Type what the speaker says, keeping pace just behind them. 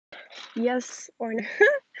Yes or no?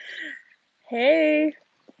 Hey,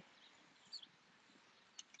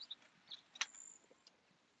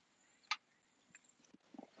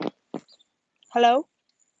 hello?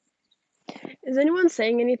 Is anyone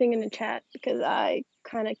saying anything in the chat? Because I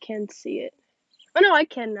kind of can't see it. Oh no, I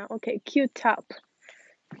can now. Okay, cute top.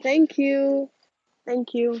 Thank you.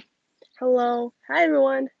 Thank you. Hello. Hi,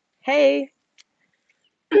 everyone. Hey.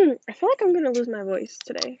 I feel like I'm gonna lose my voice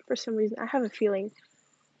today for some reason. I have a feeling.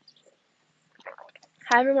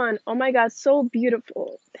 Hi, everyone. Oh my god, so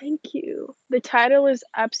beautiful. Thank you. The title is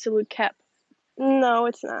Absolute Cap. No,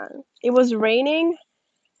 it's not. It was raining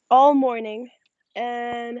all morning,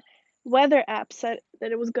 and weather app said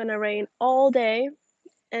that it was gonna rain all day,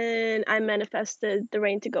 and I manifested the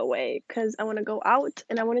rain to go away because I want to go out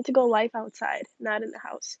and I wanted to go live outside, not in the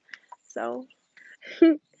house. So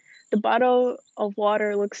the bottle of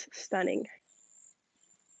water looks stunning.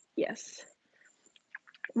 Yes.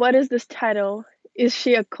 What is this title? Is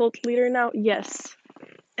she a cult leader now? Yes.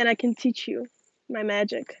 And I can teach you my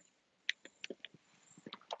magic.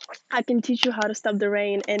 I can teach you how to stop the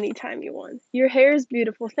rain anytime you want. Your hair is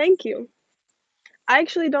beautiful. Thank you. I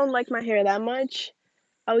actually don't like my hair that much.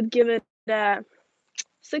 I would give it a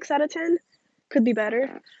 6 out of 10. Could be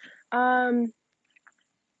better. Um,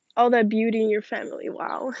 all that beauty in your family.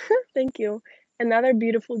 Wow. Thank you. Another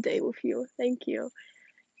beautiful day with you. Thank you.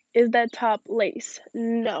 Is that top lace?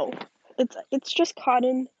 No. It's just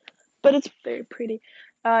cotton, but it's very pretty.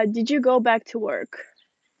 Did you go back to work?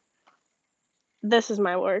 This is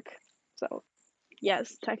my work. So,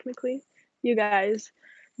 yes, technically. You guys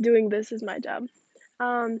doing this is my job.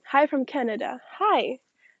 Hi from Canada. Hi.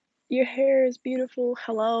 Your hair is beautiful.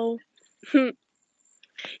 Hello.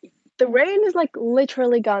 The rain is like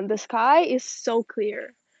literally gone. The sky is so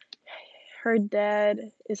clear. Her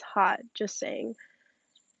dad is hot, just saying.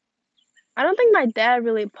 I don't think my dad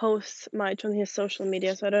really posts much on his social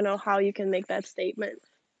media, so I don't know how you can make that statement.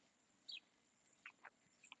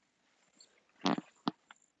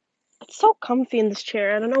 It's so comfy in this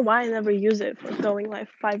chair. I don't know why I never use it for going like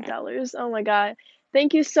 $5. Oh my god.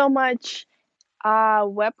 Thank you so much.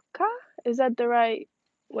 Webka? Is that the right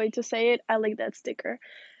way to say it? I like that sticker.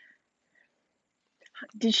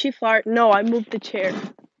 Did she fart? No, I moved the chair.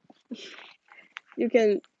 You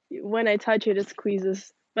can, when I touch it, it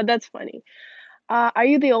squeezes. But that's funny. Are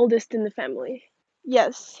you the oldest in the family?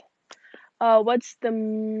 Yes. What's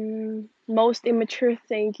the most immature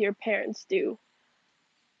thing your parents do?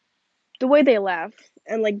 The way they laugh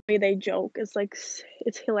and like the way they joke is like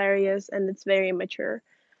it's hilarious and it's very immature.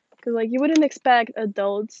 Cause like you wouldn't expect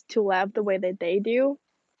adults to laugh the way that they do.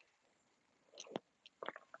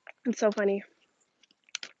 It's so funny.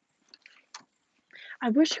 I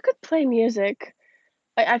wish you could play music.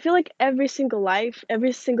 I feel like every single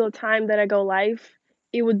time that I go live,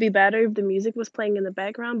 it would be better if the music was playing in the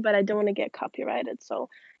background, but I don't want to get copyrighted. So,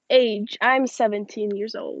 age, I'm 17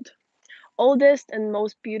 years old. Oldest and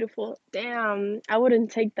most beautiful. Damn, I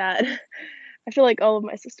wouldn't take that. I feel like all of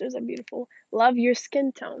my sisters are beautiful. Love your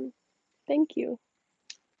skin tone. Thank you.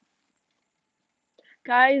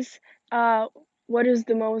 Guys, what is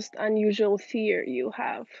the most unusual fear you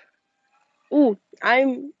have? Ooh,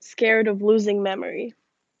 I'm scared of losing memory.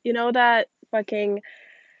 You know that fucking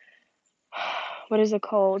what is it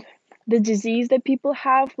called? The disease that people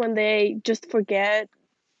have when they just forget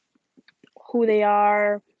who they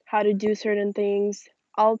are, how to do certain things.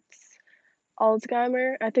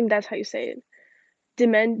 Alzheimer, I think that's how you say it.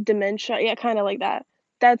 Dementia, yeah, kind of like that.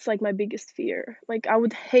 That's like my biggest fear. Like I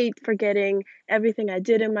would hate forgetting everything I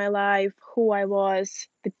did in my life, who I was,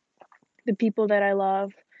 the people that I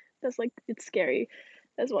love. That's like it's scary.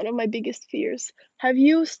 That's one of my biggest fears. Have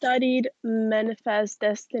you studied Manifest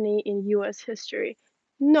Destiny in US history?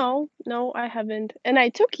 No, no, I haven't. And I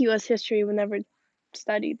took US history but never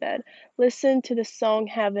studied that. Listen to the song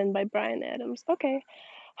Heaven by Brian Adams. Okay.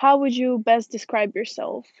 How would you best describe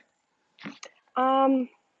yourself? Um,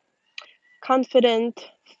 confident,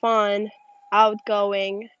 fun,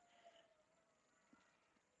 outgoing.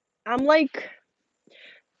 I'm like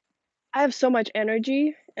I have so much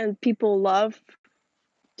energy and people love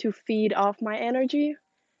to feed off my energy.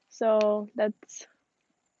 So that's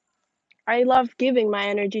I love giving my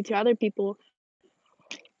energy to other people,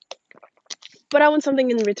 but I want something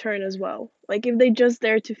in return as well. Like if they just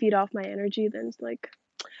there to feed off my energy, then it's like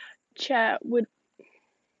chat would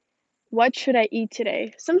what should I eat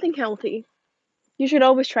today? Something healthy. You should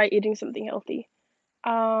always try eating something healthy.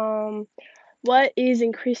 Um what is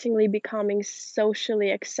increasingly becoming socially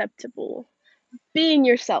acceptable? Being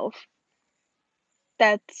yourself.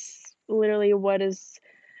 That's literally what is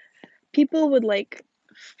people would like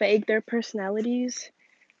fake their personalities,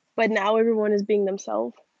 but now everyone is being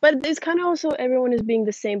themselves. But it's kind of also everyone is being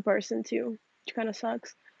the same person too, which kind of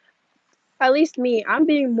sucks. At least me, I'm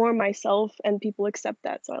being more myself, and people accept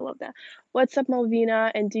that, so I love that. What's up,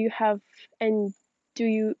 Malvina? And do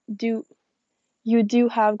you do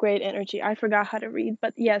have great energy? I forgot how to read,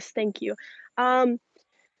 but yes, thank you. Um,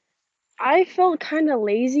 I felt kind of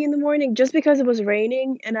lazy in the morning just because it was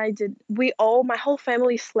raining, and my whole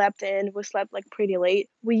family slept in. We slept like pretty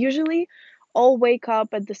late. We usually all wake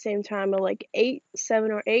up at the same time at like 8,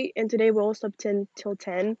 7 or 8, and today we all slept 10 till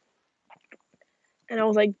 10. And I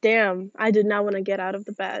was like, damn, I did not want to get out of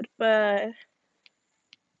the bed, but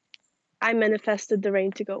I manifested the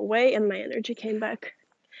rain to go away and my energy came back.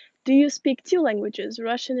 Do you speak two languages,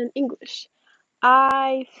 Russian and English?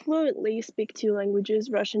 I fluently speak two languages,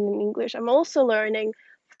 Russian and English. I'm also learning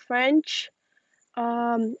French.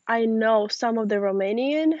 I know some of the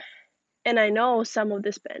Romanian and I know some of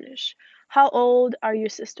the Spanish. How old are your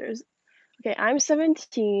sisters? Okay, I'm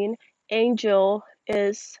 17. Angel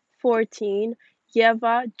is 14.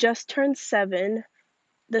 Yeva just turned 7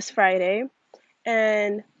 this Friday.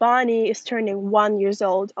 And Bonnie is turning 1 years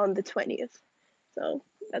old on the 20th. So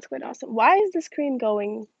that's quite awesome. Why is the screen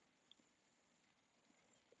going?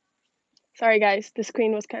 Sorry guys, the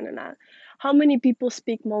screen was kind of not. How many people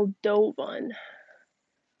speak Moldovan?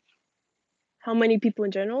 How many people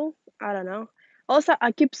in general? I don't know. Also,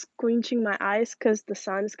 I keep squinching my eyes because the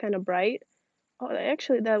sun is kind of bright. Oh,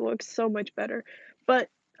 actually, that works so much better. But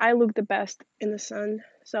I look the best in the sun,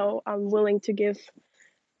 so I'm willing to give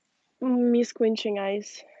me squinching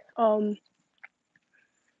eyes. Um,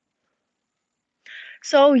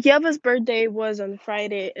 So Yeva's birthday was on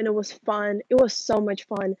Friday and it was fun. It was so much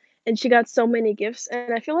fun. And she got so many gifts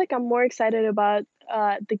and I feel like I'm more excited about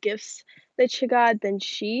the gifts that she got than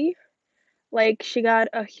she. Like she got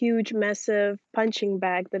a huge massive punching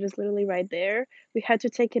bag that is literally right there. We had to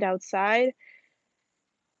take it outside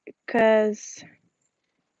cuz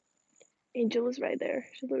Angel is right there.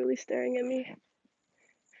 She's literally staring at me.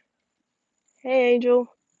 Hey Angel.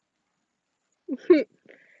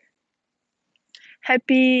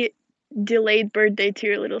 Happy delayed birthday to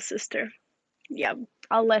your little sister. Yeah,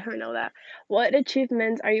 I'll let her know that. What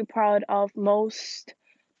achievements are you proud of most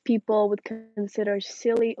people would consider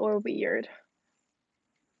silly or weird?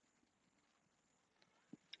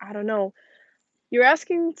 I don't know. You're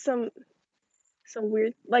asking some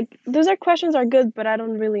weird like those are questions are good, but I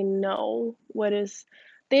don't really know what is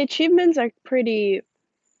the achievements are pretty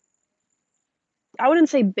I wouldn't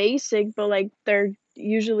say basic, but like they're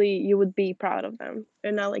usually you would be proud of them.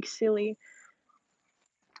 They're not like silly.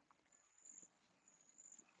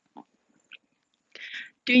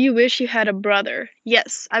 Do you wish you had a brother?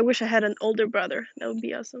 Yes, I wish I had an older brother. That would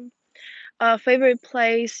be awesome. Favorite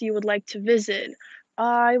place you would like to visit?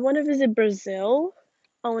 I want to visit Brazil.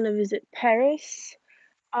 I want to visit Paris.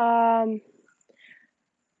 Um,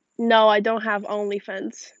 no, I don't have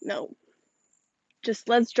OnlyFans. No, just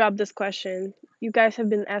let's drop this question. You guys have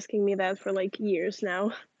been asking me that for like years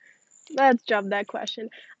now. Let's drop that question.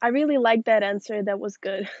 I really like that answer. That was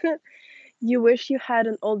good. You wish you had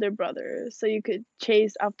an older brother so you could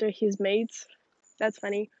chase after his mates. That's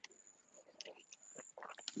funny.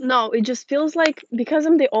 No, it just feels like because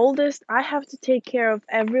I'm the oldest, I have to take care of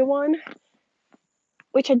everyone,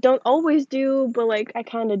 which I don't always do, but like I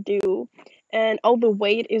kind of do. And all the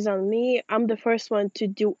weight is on me. I'm the first one to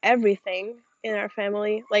do everything in our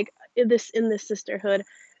family, like in this sisterhood.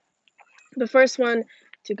 The first one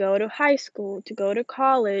to go to high school, to go to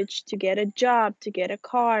college, to get a job, to get a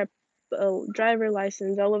car, a driver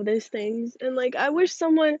license, all of these things. And like I wish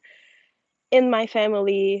someone in my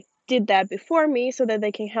family did that before me so that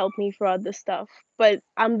they can help me throughout this stuff. But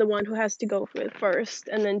I'm the one who has to go through it first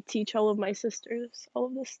and then teach all of my sisters all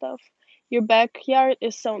of this stuff. Your backyard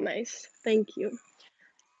is so nice. Thank you.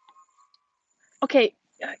 Okay,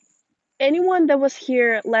 anyone that was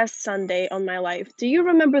here last Sunday on my life, do you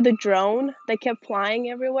remember the drone that kept flying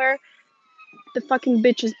everywhere? The fucking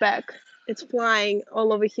bitch is back. It's flying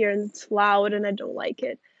all over here and it's loud and I don't like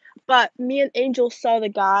it. But me and Angel saw the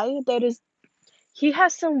guy that is he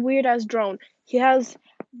has some weird ass drone. He has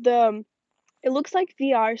the it looks like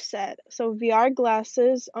VR set. So VR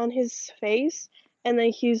glasses on his face and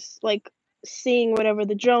then he's like seeing whatever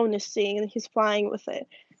the drone is seeing and he's flying with it.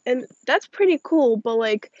 And that's pretty cool, but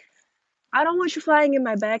like I don't want you flying in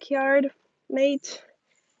my backyard, mate.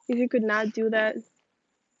 If you could not do that.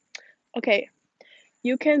 Okay.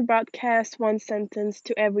 You can broadcast one sentence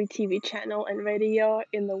to every TV channel and radio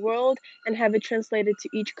in the world and have it translated to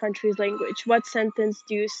each country's language. What sentence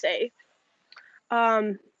do you say?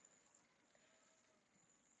 Um,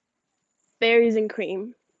 berries and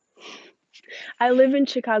cream. I live in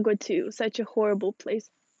Chicago too, such a horrible place.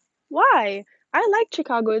 Why? I like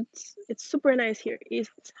Chicago. It's super nice here. It's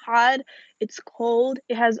hot, it's cold,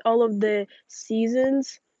 it has all of the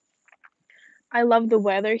seasons. I love the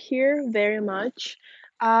weather here very much.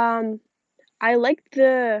 Um, I like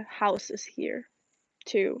the houses here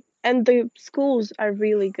too. And the schools are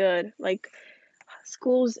really good. Like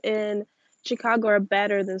schools in Chicago are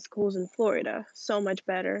better than schools in Florida. So much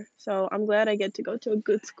better. So I'm glad I get to go to a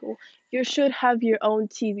good school. You should have your own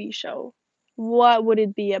TV show. What would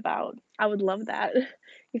it be about? I would love that.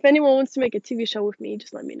 If anyone wants to make a TV show with me,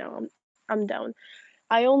 just let me know. I'm down.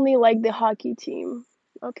 I only like the hockey team.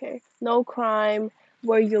 Okay. No crime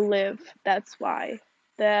where you live. That's why.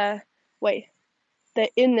 The wait, the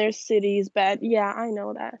inner city is bad. Yeah, I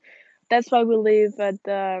know that. That's why we live at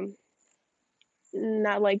the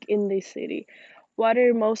not like in the city. What are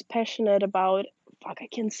you most passionate about? Fuck, I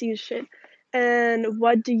can't see shit. And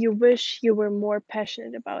what do you wish you were more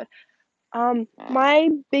passionate about? My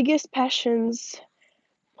biggest passions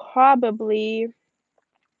probably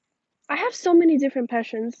I have so many different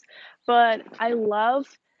passions, but I love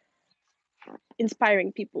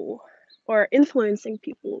inspiring people or influencing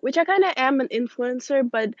people, which I kind of am an influencer,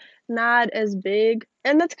 but not as big.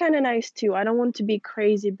 And that's kind of nice too. I don't want to be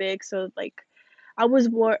crazy big, so like I was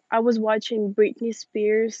watching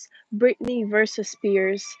Britney versus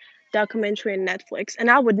Spears documentary on Netflix, and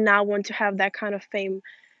I would not want to have that kind of fame.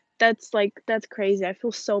 That's crazy. I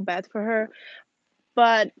feel so bad for her,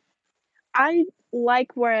 but I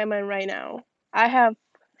like where I'm at right now. I have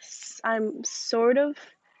I'm sort of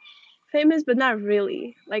famous, but not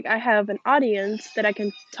really. Like I have an audience that I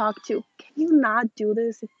can talk to. Can you not do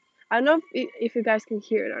this? I don't know if you guys can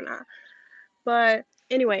hear it or not. But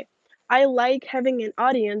anyway, I like having an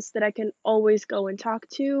audience that I can always go and talk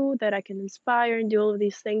to, that I can inspire and do all of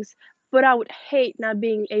these things. But I would hate not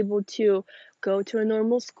being able to go to a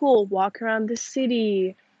normal school, walk around the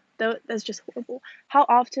city. That's just horrible. How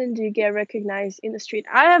often do you get recognized in the street?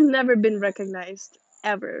 I have never been recognized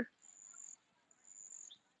ever.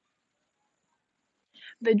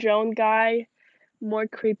 The drone guy, more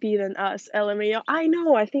creepy than us. LMAO. I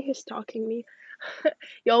know, I think he's stalking me.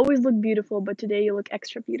 You always look beautiful, but today you look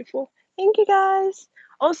extra beautiful. Thank you guys.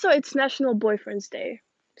 Also, it's National Boyfriend's Day.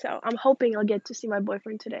 So I'm hoping I'll get to see my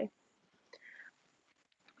boyfriend today.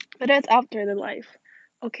 But that's after the life.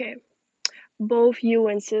 Okay. Both you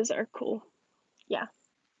and sis are cool. Yeah.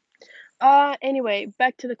 Anyway,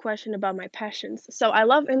 back to the question about my passions. So I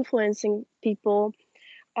love influencing people.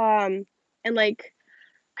 Um and like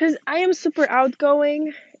because I am super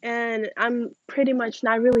outgoing and I'm pretty much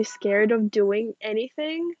not really scared of doing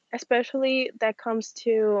anything, especially that comes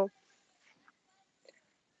to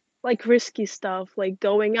like risky stuff, like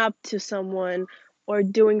going up to someone or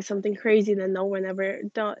doing something crazy that no one ever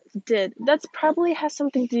did. That's probably has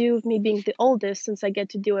something to do with me being the oldest since I get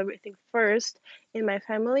to do everything first in my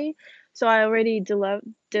family. So I already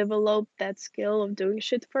developed that skill of doing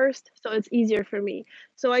shit first, so it's easier for me.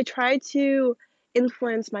 So I try to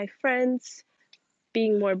influence my friends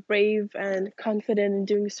being more brave and confident in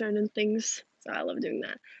doing certain things. So I love doing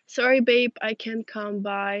that. Sorry, babe, I can't come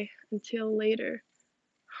by until later.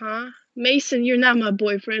 Huh? Mason, you're not my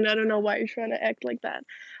boyfriend. I don't know why you're trying to act like that.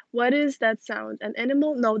 What is that sound? An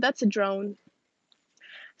animal? No, that's a drone.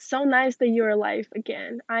 So nice that you're alive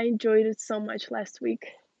again. I enjoyed it so much last week.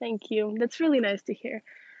 Thank you. That's really nice to hear.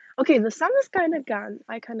 Okay, the sun is kind of gone.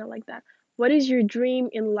 I kind of like that. What is your dream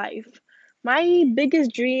in life? My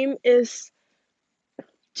biggest dream is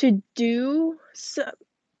to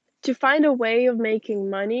to find a way of making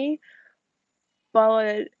money,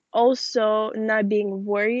 but also not being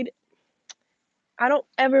worried. I don't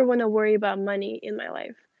ever want to worry about money in my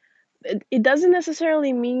life. It doesn't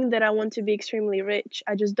necessarily mean that I want to be extremely rich.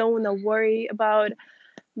 I just don't want to worry about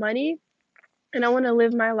money and I want to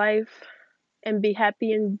live my life and be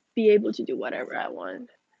happy and be able to do whatever I want.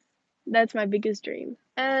 That's my biggest dream.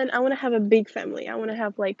 And I want to have a big family. I want to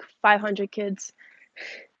have like 500 kids.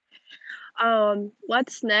 What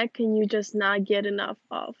snack can you just not get enough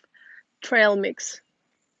of? Trail mix.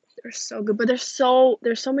 They're so good, but there's so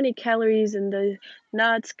many calories in the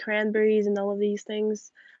nuts, cranberries, and all of these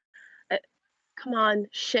things. Uh, Come on,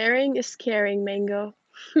 sharing is caring, Mango.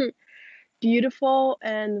 Beautiful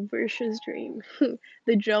and Versha's dream.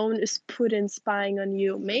 The drone is Putin spying on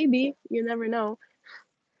you. Maybe you never know.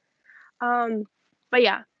 Um, but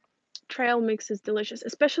yeah, trail mix is delicious,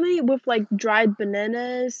 especially with like dried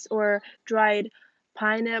bananas or dried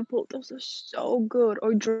pineapple. Those are so good.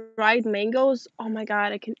 Or dried mangoes. Oh my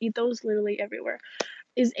god, I can eat those literally everywhere.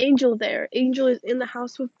 Is Angel there? Angel is in the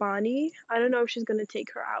house with Bonnie. I don't know if she's gonna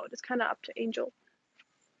take her out. It's kind of up to Angel.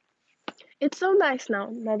 It's so nice now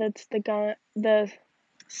that the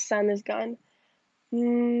sun is gone.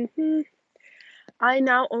 Mhm. I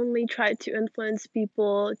now only try to influence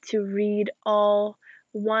people to read all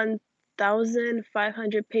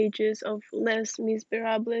 1,500 pages of Les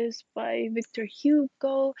Miserables by Victor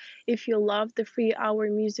Hugo. If you love the 3-hour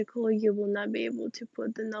musical, you will not be able to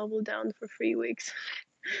put the novel down for 3 weeks.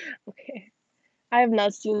 Okay. I have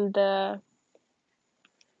not seen the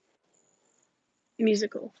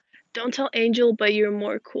musical. Don't tell Angel, but you're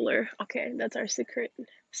more cooler. Okay, that's our secret.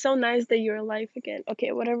 So nice that you're alive again.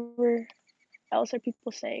 Okay, whatever else are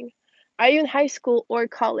people saying? Are you in high school or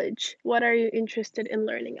college? What are you interested in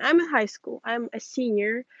learning? I'm in high school. I'm a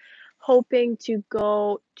senior, hoping to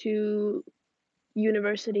go to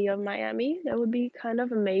University of Miami. That would be kind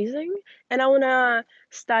of amazing. And I want to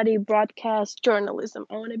study broadcast journalism.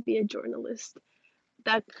 I want to be a journalist.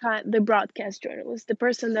 The broadcast journalist, the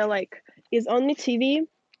person that like is on the TV,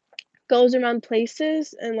 goes around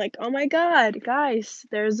places and like, oh my god, guys,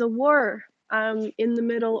 there's a war. I'm in the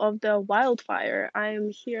middle of the wildfire. I'm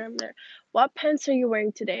here, I'm there. What pants are you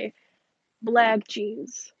wearing today? Black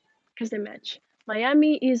jeans, because they match.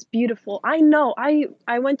 Miami is beautiful. I know. I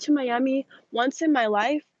went to Miami once in my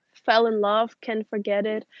life, fell in love, can't forget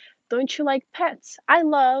it. Don't you like pets? I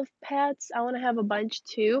love pets. I want to have a bunch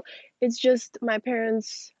too. It's just my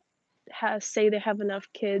parents say they have enough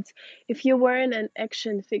kids. If you weren't an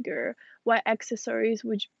action figure, what accessories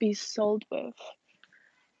would you be sold with?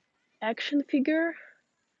 Action figure?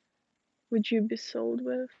 Would you be sold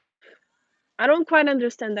with? I don't quite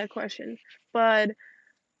understand that question, but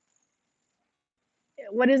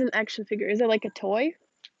what is an action figure? Is it like a toy?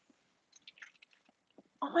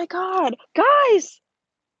 Oh my god, guys!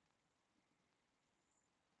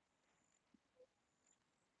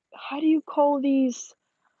 How do you call these?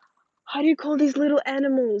 How do you call these little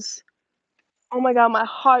animals? Oh my god, my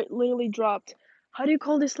heart literally dropped. How do you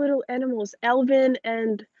call these little animals? Elvin,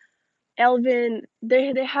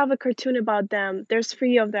 they have a cartoon about them. There's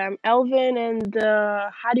three of them. Elvin and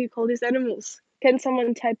how do you call these animals? Can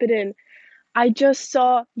someone type it in? I just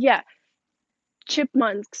saw, yeah,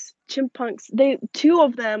 chipmunks. They two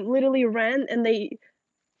of them literally ran and they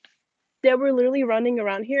were literally running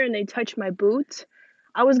around here and they touched my boot.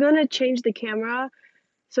 I was gonna change the camera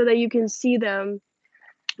so that you can see them,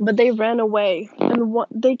 but they ran away. And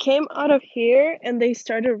they came out of here and they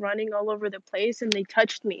started running all over the place and they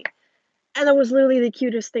touched me. And that was literally the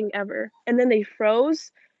cutest thing ever. And then they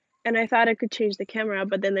froze, and I thought I could change the camera,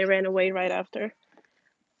 but then they ran away right after.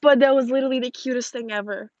 But that was literally the cutest thing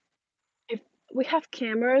ever. If we have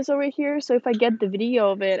cameras over here, so if I get the video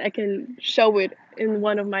of it, I can show it in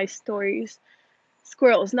one of my stories.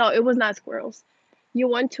 Squirrels. No, it was not squirrels. You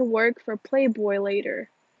want to work for Playboy later?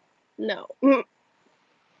 No.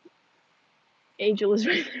 Angel is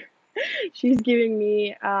right there. She's giving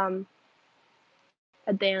me a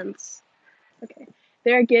dance. Okay.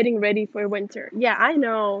 They're getting ready for winter. Yeah, I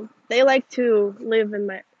know. They like to live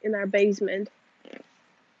in our basement.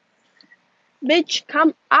 Bitch,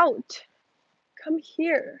 come out. Come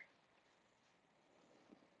here.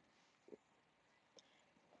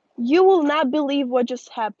 You will not believe what just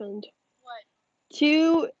happened. What?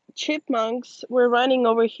 Two chipmunks were running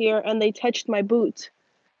over here and they touched my boot.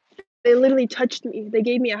 They literally touched me. They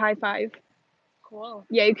gave me a high five. Cool.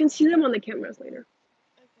 Yeah, you can see them on the cameras later.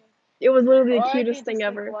 Okay. It was literally Or the I cutest could thing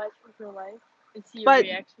just like ever. watch with your life and see your But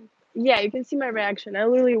reaction. yeah, you can see my reaction. I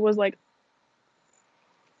literally was like,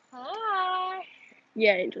 Hi.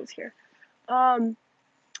 yeah, Angel's here. Um,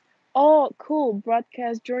 oh, cool.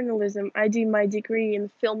 Broadcast journalism. I do my degree in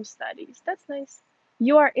film studies. That's nice.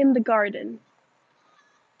 You are in the garden.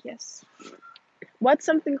 Yes. What's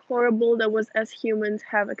something horrible that was as humans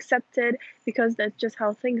have accepted because that's just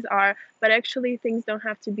how things are, but actually things don't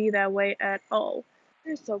have to be that way at all.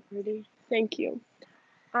 You're so pretty. Thank you.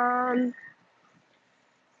 Um,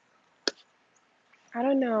 I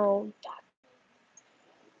don't know.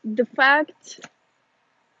 The fact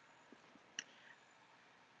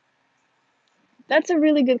that's a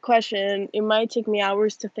really good question. It might take me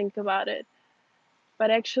hours to think about it,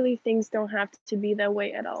 but actually things don't have to be that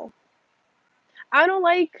way at all. I don't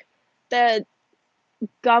like that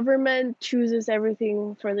government chooses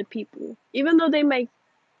everything for the people, even though they might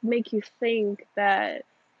make you think that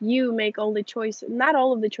you make all the choices, not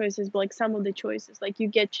all of the choices, but like some of the choices, like you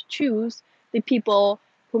get to choose the people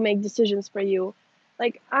who make decisions for you.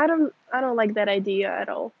 Like I don't like that idea at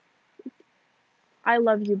all. I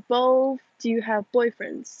love you both. Do you have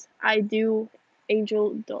boyfriends? I do.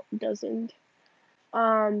 Angel doesn't.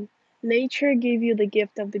 um Nature gave you the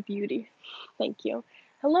gift of the beauty. Thank you.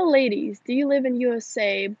 Hello ladies, do you live in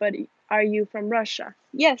USA but Are you from Russia?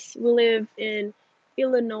 Yes, we live in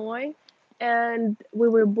Illinois, and we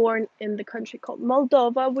were born in the country called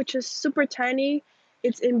Moldova, which is super tiny.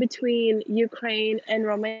 It's in between Ukraine and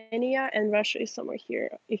Romania, and Russia is somewhere here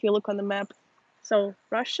if you look on the map. So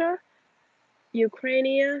Russia,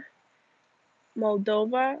 Ukraine,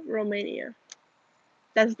 Moldova, Romania.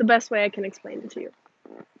 That's the best way I can explain it to you.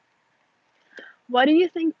 What do you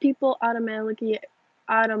think people automatically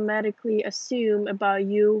assume about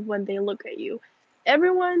you when they look at you?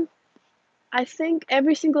 Everyone, I think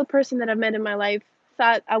every single person that I've met in my life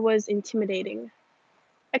thought I was intimidating,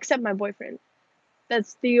 except my boyfriend.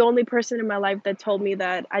 That's the only person in my life that told me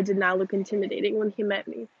that I did not look intimidating when he met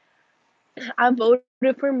me. I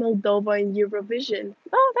voted for Moldova in Eurovision.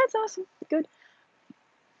 Oh, that's awesome. Good.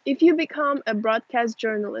 If you become a broadcast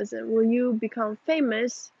journalism, will you become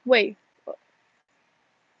famous? Wait,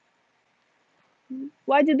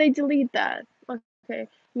 why did they delete that? Okay.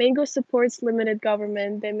 Mango supports limited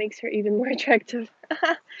government. That makes her even more attractive.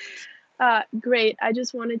 Great. I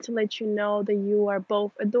just wanted to let you know that you are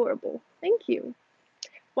both adorable. Thank you.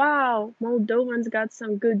 Wow, Moldovans got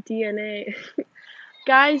some good DNA.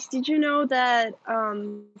 Guys, did you know that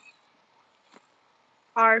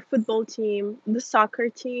our football team, the soccer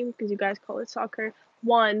team, because you guys call it soccer,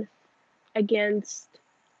 won against,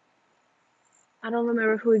 I don't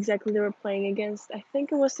remember who exactly they were playing against. I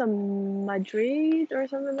think it was some Madrid or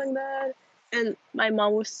something like that. And my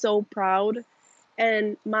mom was so proud.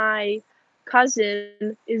 And my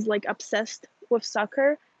cousin is like obsessed with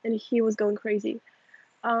soccer, and he was going crazy.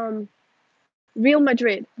 Um, Real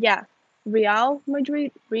Madrid, yeah. Real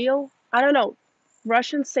Madrid, real. I don't know.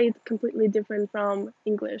 Russians say it completely different from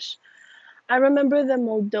English. I remember the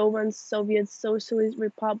Moldovan Soviet Socialist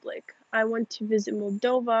Republic. I went to visit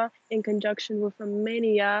Moldova in conjunction with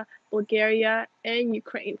Romania, Bulgaria, and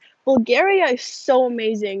Ukraine. Bulgaria is so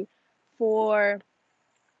amazing for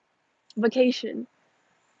vacation.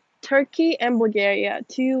 Turkey and Bulgaria,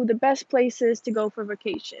 two the best places to go for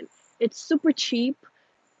vacation. It's super cheap.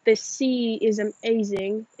 The sea is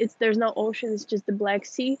amazing. There's no ocean, it's just the Black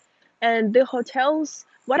Sea. And the hotels,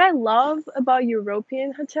 what I love about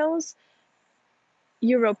European, what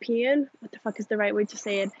the fuck is the right way to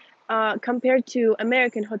say it? Compared to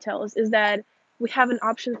American hotels, is that we have an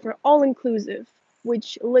option for all inclusive,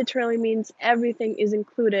 which literally means everything is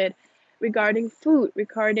included regarding food,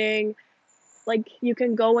 regarding like you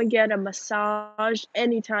can go and get a massage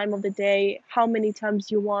any time of the day, how many times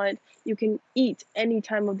you want. You can eat any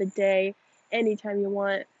time of the day, anytime you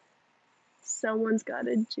want. Someone's got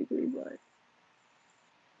a jiggly butt.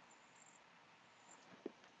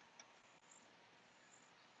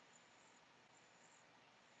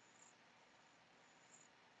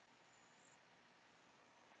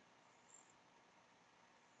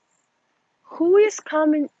 Who is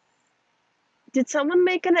coming? Did someone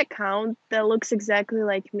make an account that looks exactly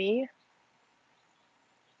like me?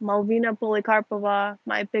 Malvina Policarpova,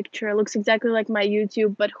 my picture looks exactly like my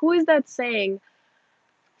YouTube, but who is that saying?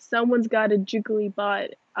 Someone's got a jiggly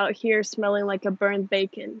butt out here smelling like a burnt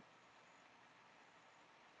bacon.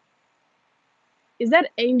 Is that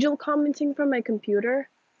Angel commenting from my computer?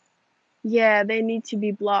 Yeah, they need to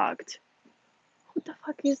be blocked. What the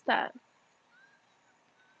fuck is that?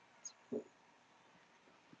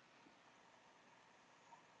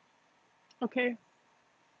 Okay,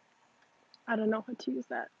 I don't know how to use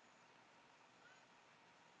that.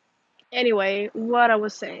 Anyway, what I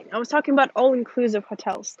was saying. I was talking about all-inclusive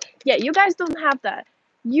hotels. Yeah, you guys don't have that.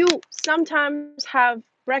 You sometimes have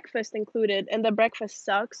breakfast included, and the breakfast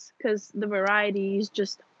sucks because the variety is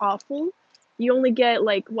just awful. You only get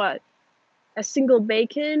like what? A single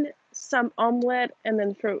bacon, some omelette, and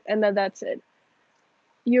then fruit, and then that's it.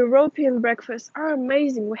 European breakfasts are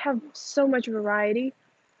amazing. We have so much variety.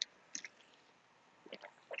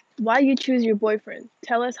 Why you choose your boyfriend?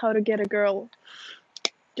 Tell us how to get a girl.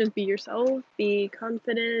 Just be yourself, be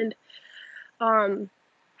confident. Um,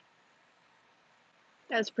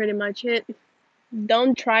 that's pretty much it.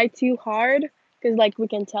 Don't try too hard, because like we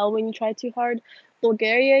can tell when you try too hard.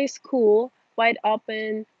 Bulgaria is cool, wide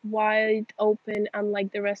open,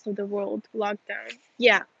 unlike the rest of the world. Lockdown.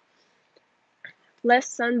 Yeah.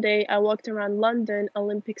 Last Sunday, I walked around London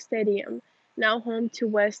Olympic Stadium, now home to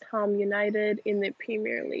West Ham United in the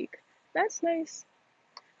Premier League. That's nice.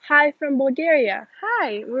 Hi from Bulgaria.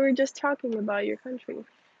 Hi, we were just talking about your country.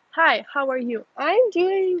 Hi, how are you? I'm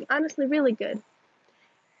doing honestly really good.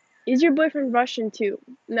 Is your boyfriend Russian too?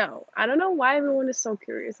 No, I don't know why everyone is so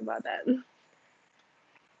curious about that.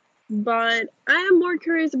 But I am more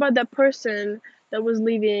curious about that person that was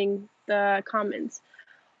leaving the comments.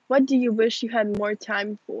 What do you wish you had more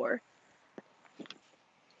time for?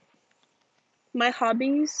 My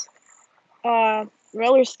hobbies,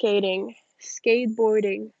 roller skating,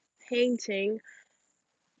 skateboarding, painting.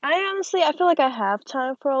 I feel like I have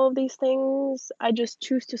time for all of these things. I just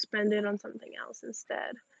choose to spend it on something else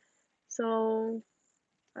instead. So,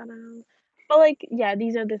 I don't know. But like, yeah,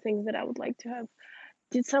 these are the things that I would like to have.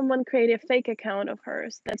 Did someone create a fake account of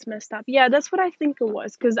hers? That's messed up. Yeah, that's what I think it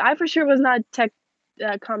was, because I for sure was not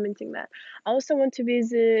commenting that. I also want to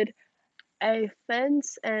visit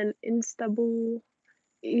Athens and Istanbul.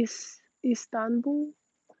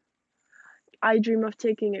 I dream of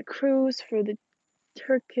taking a cruise for the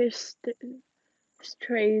Turkish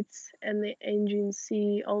Straits and the Aegean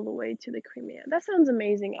Sea all the way to the Crimea. That sounds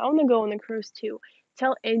amazing. I want to go on a cruise too.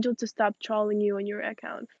 Tell Angel to stop trolling you on your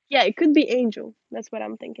account. Yeah, it could be Angel. That's what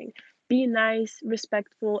I'm thinking. Be nice,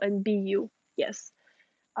 respectful, and be you. Yes.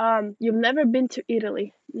 You've never been to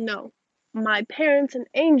Italy? No. My parents and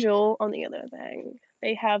Angel, on the other thing,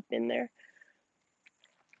 they have been there.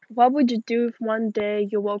 What would you do if one day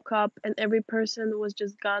you woke up and every person was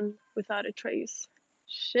just gone without a trace?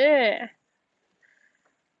 Shit.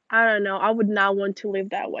 I don't know. I would not want to live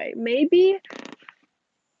that way. Maybe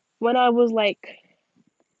when I was like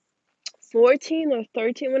 14 or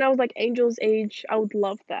 13, when I was like Angel's age, I would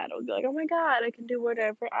love that. I would be like, oh my god, I can do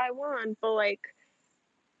whatever I want. But like,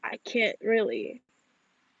 I can't really.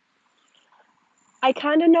 I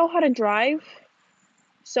kind of know how to drive,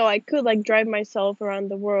 so I could like drive myself around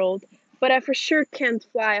the world. But I for sure can't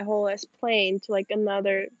fly a whole ass plane to like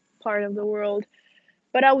another part of the world.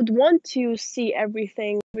 But I would want to see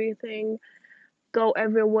everything, go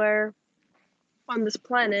everywhere on this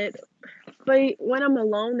planet. But when I'm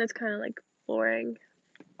alone, that's kind of like boring.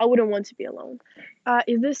 I wouldn't want to be alone.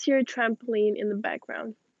 Is this your trampoline in the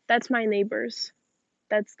background? That's my neighbor's.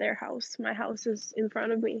 That's their house. My house is in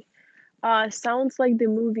front of me. Sounds like the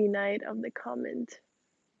movie Night of the Comment.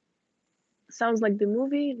 Sounds like the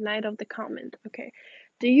movie Night of the Comment. Okay.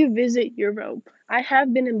 Do you visit Europe? I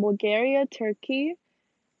have been in Bulgaria, Turkey,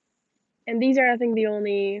 and these are, I think, the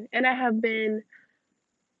only. And I have been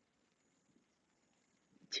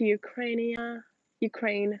to Ukraine. Uh,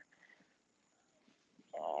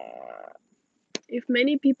 If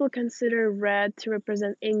many people consider red to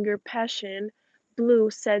represent anger, passion,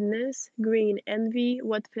 blue, sadness, green, envy,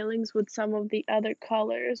 what feelings would some of the other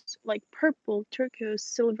colors, like purple, turquoise,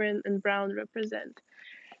 silver, and brown, represent?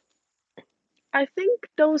 I think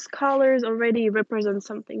those colors already represent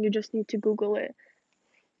something. You just need to Google it.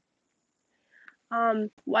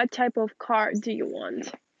 What type of car do you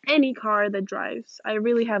want? Any car that drives. I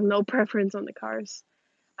really have no preference on the cars.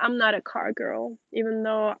 I'm not a car girl, even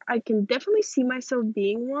though I can definitely see myself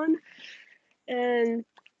being one. And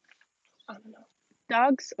I don't know.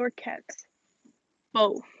 Dogs or cats?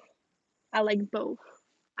 Both. I like both.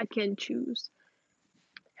 I can choose.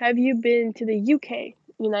 Have you been to the UK,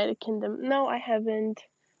 United Kingdom? No, I haven't.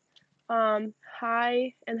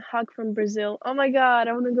 Hi and hug from Brazil. Oh my god,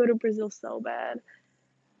 I want to go to Brazil so bad.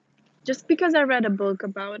 Just because I read a book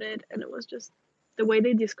about it and it was just the way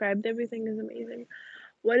they described everything is amazing.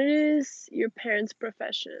 What is your parents'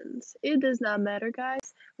 professions? It does not matter,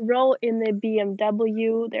 guys. Roll in the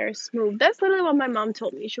BMW, they're smooth. That's literally what my mom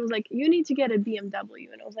told me. She was like, you need to get a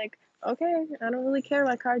BMW. And I was like, okay, I don't really care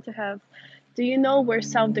what car to have. Do you know where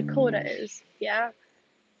South Dakota is? Yeah,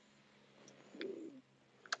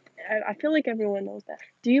 I feel like everyone knows that.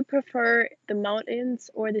 Do you prefer the mountains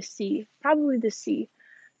or the sea? Probably the sea.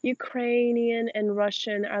 Ukrainian and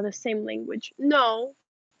Russian are the same language. No,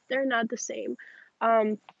 they're not the same.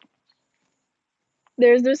 Um,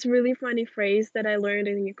 There's this really funny phrase that I learned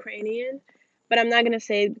in Ukrainian, but I'm not gonna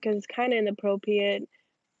say it because it's kind of inappropriate.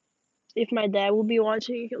 If my dad will be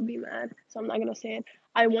watching, he'll be mad, so I'm not gonna say it.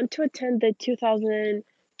 I want to attend the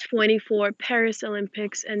 2024 Paris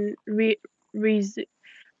Olympics and res-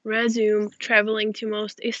 resume traveling to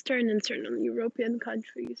most Eastern and certain European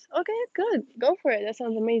countries. Okay, good. Go for it. That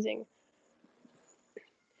sounds amazing.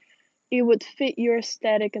 It would fit your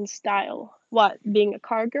aesthetic and style. What, being a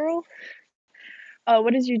car girl?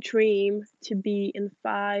 What is your dream to be in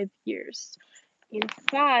 5 years? In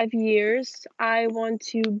 5 years, I want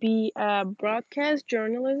to be a broadcast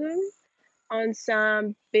journalism on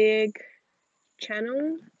some big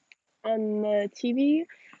channel on the TV.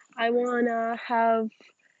 I want to have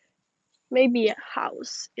maybe a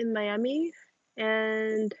house in Miami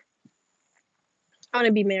and I want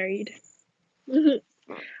to be married.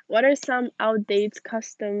 What are some outdated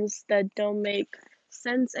customs that don't make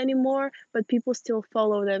sense anymore, but people still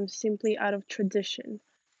follow them simply out of tradition?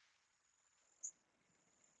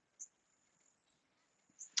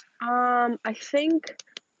 I think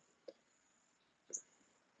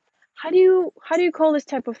how do you call this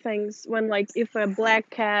type of things when, like, if a black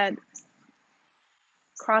cat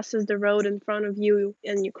crosses the road in front of you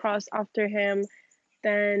and you cross after him,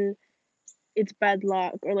 then it's bad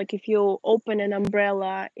luck. Or like if you open an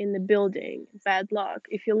umbrella in the building, bad luck.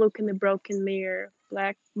 If you look in the broken mirror,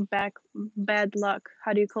 bad luck.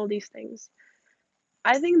 How do you call these things?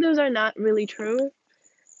 I think those are not really true.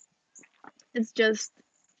 It's just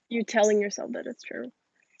you telling yourself that it's true.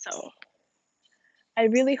 So I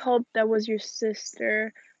really hope that was your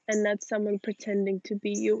sister and not someone pretending to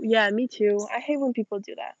be you. Yeah, me too. I hate when people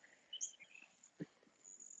do that.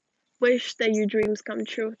 Wish that your dreams come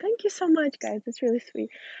true. Thank you so much, guys. That's really sweet.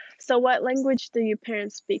 So, what language do your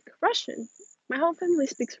parents speak? Russian. My whole family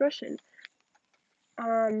speaks Russian.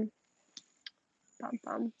 Um, pom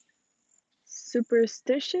pom.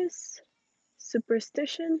 Superstitious?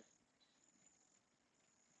 Superstition?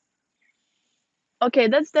 Okay,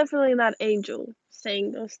 that's definitely not Angel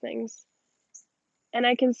saying those things. And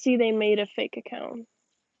I can see they made a fake account.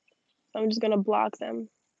 So I'm just gonna block them.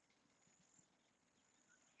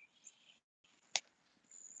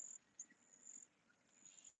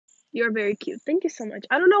 You're very cute. Thank you so much.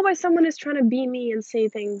 I don't know why someone is trying to be me and say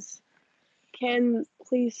things. Can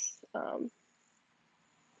please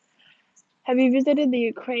have you visited the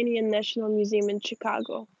Ukrainian National Museum in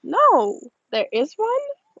Chicago? No, there is one?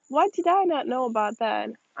 Why did I not know about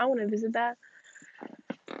that? I want to visit that.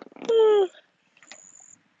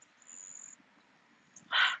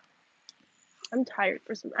 I'm tired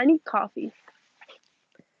for some. I need coffee.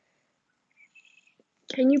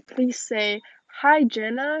 Can you please say, "Hi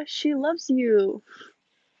Jenna, she loves you."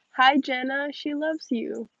 Hi Jenna, she loves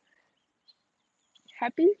you.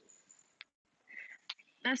 Happy?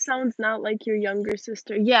 That sounds not like your younger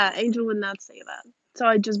sister. Yeah, Angel would not say that. So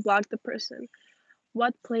I just blocked the person.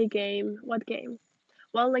 What play game? What game?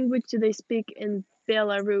 What language do they speak in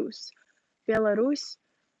Belarus? Belarus?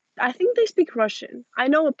 I think they speak Russian. I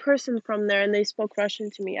know a person from there and they spoke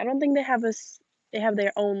Russian to me. I don't think they have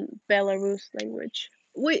their own Belarus language.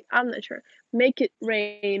 Wait, I'm not sure. Make it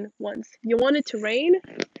rain once. You want it to rain?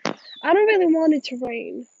 I don't really want it to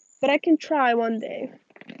rain, but I can try one day.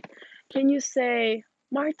 Can you say,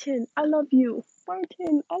 Martin, I love you.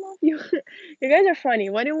 Martin, I love you. You guys are funny.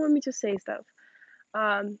 Why do you want me to say stuff?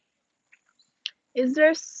 Um, is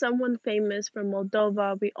there someone famous from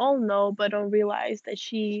Moldova we all know but don't realize that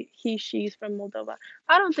she's from Moldova?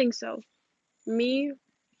 I don't think so. Me,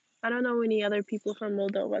 I don't know any other people from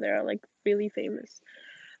Moldova that are like really famous.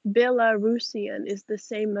 Belarusian is the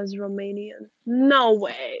same as Romanian. No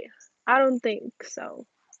way. I don't think so.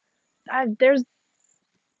 There's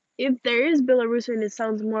if there is Belarusian, it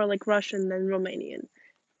sounds more like Russian than Romanian.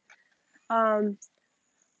 Um,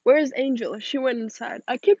 where's Angel? She went inside.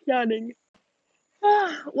 I keep yawning.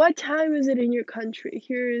 What time is it in your country?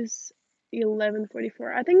 Here is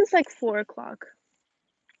 11:44. I think it's like 4 o'clock.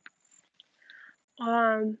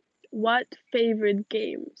 Um, what favorite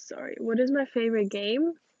game? Sorry, what is my favorite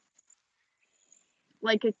game?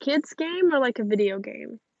 Like a kid's game or like a video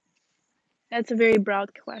game? That's a very broad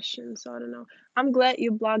question, so I don't know. I'm glad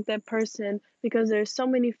you blocked that person because there's so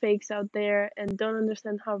many fakes out there and don't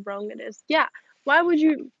understand how wrong it is. Yeah, why would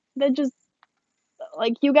you? That just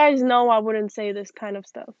like you guys know I wouldn't say this kind of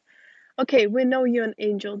stuff. Okay, we know you're an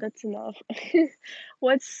angel. That's enough.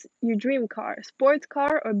 What's your dream car? Sports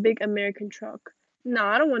car or big American truck? No,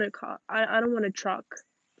 I don't want a car. I don't want a truck.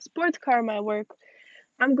 Sports car might work.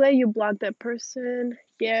 I'm glad you blocked that person.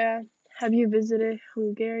 Yeah. Have you visited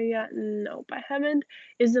Hungary? Nope, I haven't.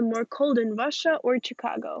 Is it more cold in Russia or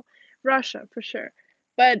Chicago? Russia, for sure.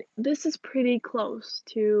 But this is pretty close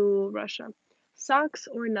to Russia. Socks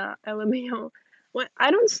or not? LMAO. What?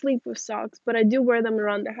 I don't sleep with socks, but I do wear them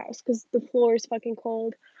around the house because the floor is fucking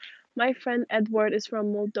cold. My friend Edward is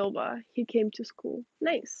from Moldova. He came to school.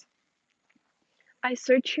 Nice. I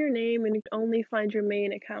search your name and it only finds your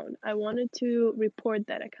main account. I wanted to report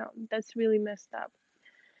that account. That's really messed up.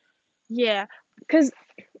 Yeah, because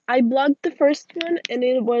I blocked the first one and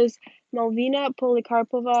it was Malvina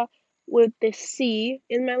Policarpova with the C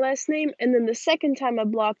in my last name. And then the second time I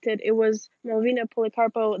blocked it, it was Malvina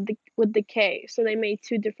Policarpova with the K. So they made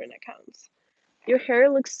two different accounts. Your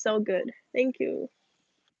hair looks so good. Thank you.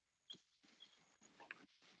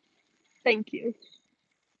 Thank you.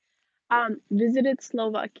 Visited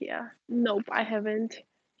Slovakia. Nope, I haven't.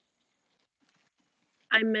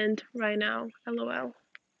 I meant right now. LOL.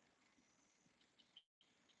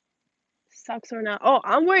 Socks or not. Oh,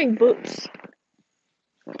 I'm wearing boots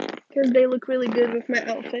because they look really good with my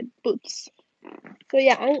outfit. Boots. So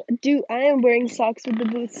yeah, I am wearing socks with the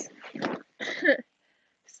boots.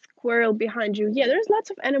 Squirrel behind you. Yeah, there's lots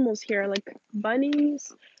of animals here, like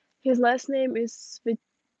bunnies. His last name is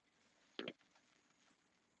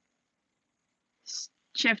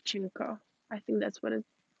Shevchenko. I think that's what it.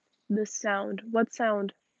 The sound. What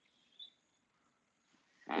sound?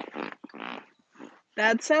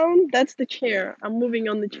 That sound? That's the chair. I'm moving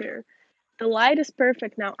on the chair. The light is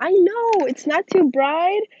perfect now. I know it's not too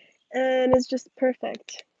bright, and it's just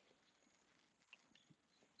perfect.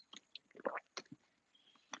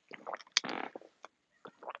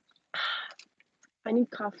 I need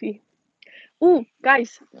coffee. Ooh,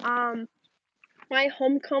 guys. My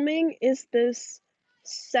homecoming is this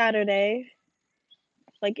Saturday,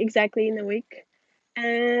 like exactly in a week,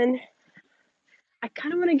 and I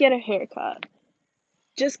kind of want to get a haircut.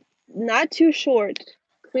 Just not too short.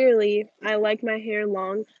 Clearly, I like my hair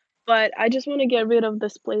long, but I just want to get rid of the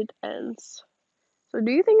split ends. So,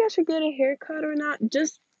 do you think I should get a haircut or not?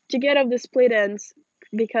 Just to get off the split ends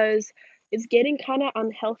because it's getting kind of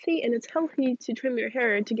unhealthy and it's healthy to trim your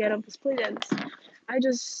hair to get off the split ends. I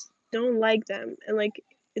just don't like them and like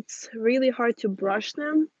it's really hard to brush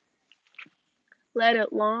them, let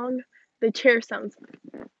it long. The chair sounds.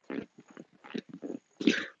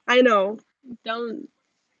 I know. Don't.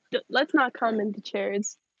 Let's not comment the chair.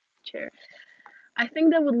 It's chair. I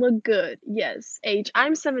think that would look good. Yes. Age.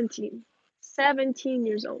 I'm 17. 17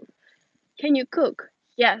 years old. Can you cook?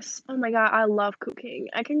 Yes. Oh my god, I love cooking.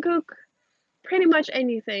 I can cook pretty much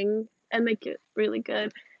anything and make it really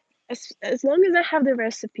good. As long as I have the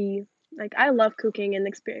recipe. Like I love cooking and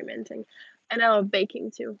experimenting. And I love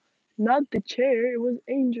baking too. Not the chair, it was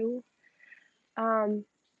Angel. Um,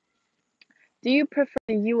 do you prefer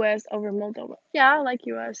the US over Moldova? Yeah, I like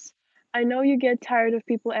US. I know you get tired of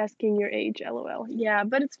people asking your age, lol. Yeah,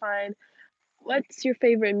 but it's fine. What's your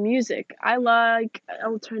favorite music? I like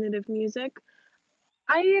alternative music.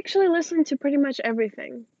 I actually listen to pretty much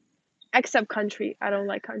everything except country. I don't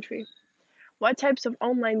like country. What types of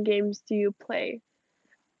online games do you play?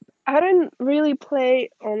 I don't really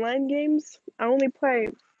play online games. I only play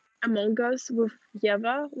Among Us with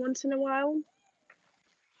Yeva once in a while,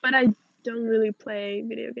 but I don't really play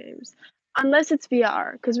video games unless it's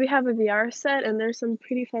VR because we have a VR set and there's some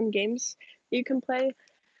pretty fun games you can play.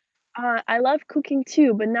 I love cooking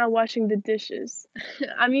too, but not washing the dishes.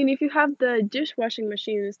 I mean, if you have the dishwashing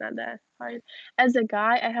machine, it's not that hard. As a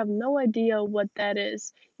guy, I have no idea what that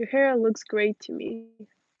is. Your hair looks great to me.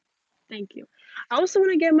 Thank you. I also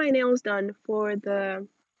want to get my nails done for the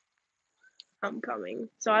homecoming.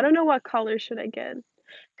 So I don't know what color should I get.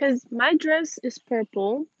 Because my dress is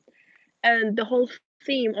purple, and the whole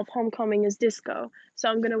theme of homecoming is disco. So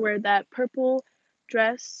I'm gonna wear that purple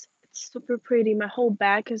dress. It's super pretty. My whole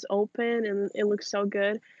back is open, and it looks so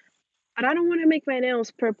good. But I don't want to make my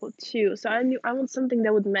nails purple too, so I want something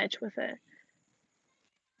that would match with it.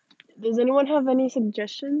 Does anyone have any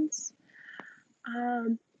suggestions?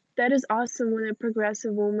 Um, that is awesome when a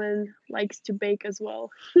progressive woman likes to bake as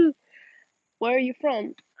well. Where are you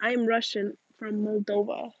from? I am Russian from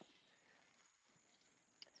Moldova.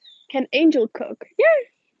 Can Angel cook?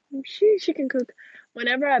 Yeah, she can cook.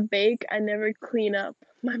 Whenever I bake, I never clean up.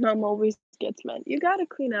 My mom always gets mad. You gotta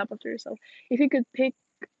clean up after yourself. If you could pick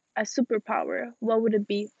a superpower, what would it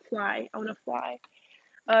be? Fly. I wanna fly.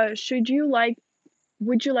 Should you like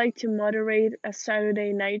Would you like to moderate a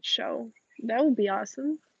Saturday night show? That would be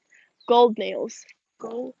awesome. Gold nails.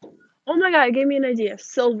 Gold. Oh my god, it gave me an idea.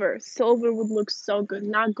 Silver. Silver would look so good,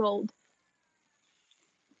 not gold.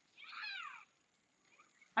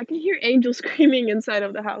 I can hear Angel screaming inside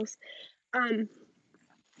of the house. Um,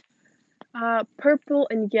 purple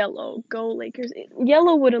and yellow. Go Lakers.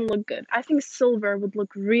 Yellow wouldn't look good. I think silver would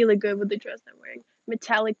look really good with the dress I'm wearing.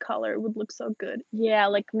 Metallic color would look so good. Yeah,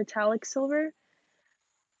 like metallic silver.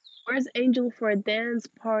 Where's Angel for a dance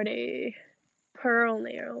party? Pearl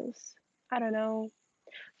nails. I don't know.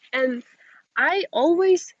 And I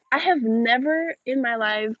have never in my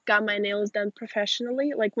life got my nails done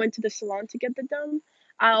professionally, like went to the salon to get them done.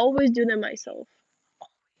 I always do them myself.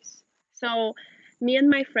 So, me and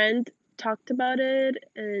my friend talked about it,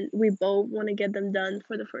 and we both want to get them done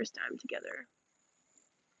for the first time together.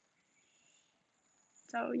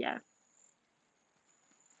 So, yeah.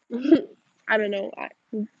 I don't know.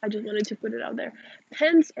 I just wanted to put it out there.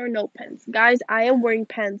 Pants or no pants? Guys, I am wearing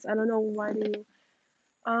pants. I don't know why do you.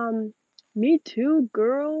 Um, Me too,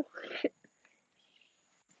 girl.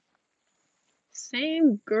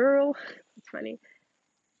 Same girl. It's funny.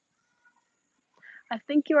 I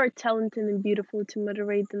think you are talented and beautiful to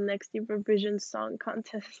moderate the next Eurovision Song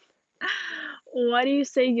Contest. Why do you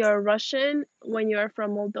say you're Russian when you're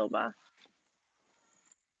from Moldova?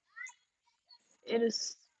 It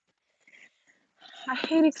is. I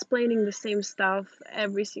hate explaining the same stuff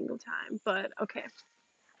every single time, but okay.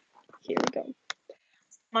 Here we go.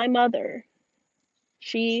 My mother,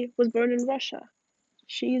 she was born in Russia.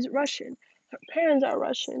 She's Russian. Her parents are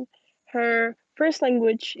Russian. Her first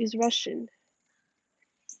language is Russian.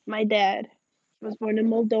 My dad was born in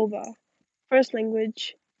Moldova. First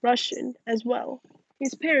language, Russian as well.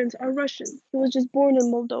 His parents are Russian. He was just born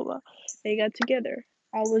in Moldova. They got together.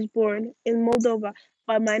 I was born in Moldova,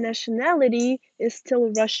 but my nationality is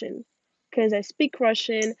still Russian because I speak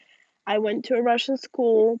Russian. I went to a Russian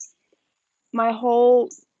school. My whole,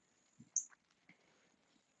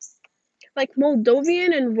 like,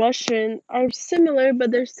 Moldovan and Russian are similar,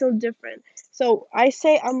 but they're still different. So I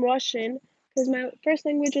say I'm Russian because my first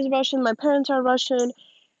language is Russian. My parents are Russian.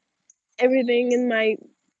 Everything in my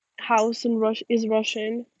house in Rush is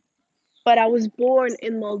Russian, but I was born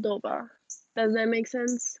in Moldova. Does that make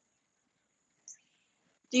sense?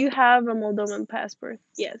 Do you have a Moldovan passport?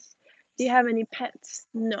 Yes. Do you have any pets?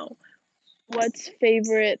 No. What's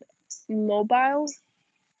favorite mobile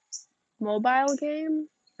mobile game?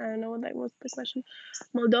 I don't know what that was the question.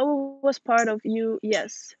 Moldova was part of you.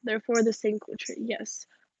 Yes. Therefore, the same country. Yes.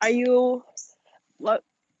 Are you what?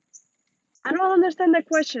 I don't understand that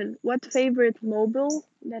question. What favorite mobile?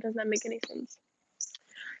 That does not make any sense.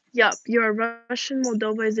 Yup, you're Russian.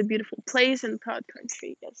 Moldova is a beautiful place and proud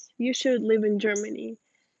country. Yes, you should live in Germany.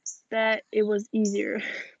 That it was easier.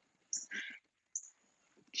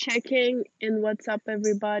 Checking in WhatsApp,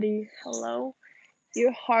 everybody. Hello.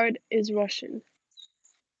 Your heart is Russian.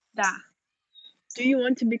 Da. Do you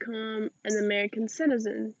want to become an American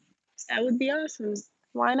citizen? That would be awesome.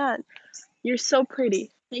 Why not? You're so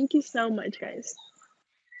pretty. Thank you so much, guys.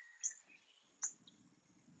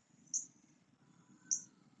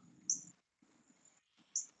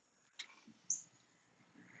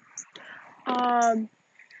 Um,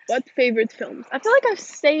 what favorite films? I feel like I've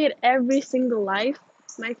said every single life.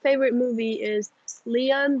 My favorite movie is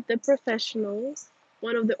Leon the Professional,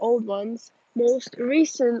 one of the old ones. Most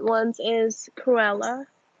recent ones is Cruella.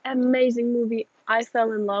 Amazing movie. I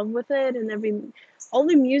fell in love with it, and all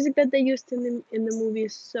the music that they used in the movie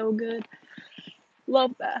is so good.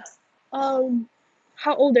 Love that. Um,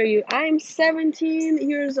 how old are you? I'm 17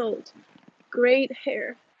 years old. Great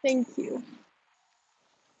hair. Thank you.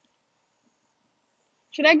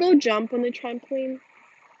 Should I go jump on the trampoline?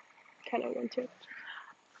 Kind of want to.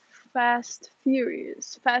 Fast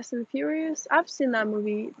and Furious. I've seen that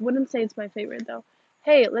movie. Wouldn't say it's my favorite though.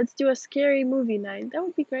 Hey, let's do a scary movie night. That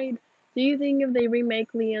would be great. Do you think if they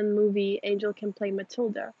remake Leon movie, Angel can play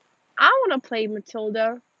Matilda? I want to play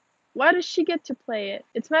Matilda. Why does she get to play it?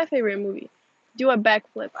 It's my favorite movie. Do a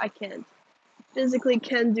backflip. I can't. Physically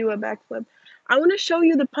can't do a backflip. I want to show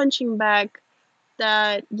you the punching bag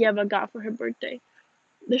that Yeva got for her birthday.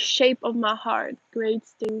 The Shape of My Heart. Great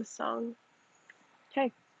Sting song.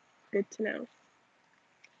 Okay, good to know.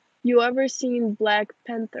 You ever seen Black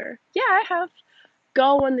Panther? Yeah, I have.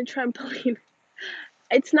 Go on the trampoline.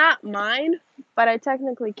 It's not mine, but I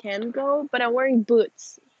technically can go, but I'm wearing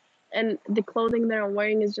boots. And the clothing that I'm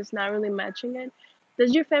wearing is just not really matching it.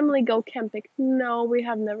 Does your family go camping? No, we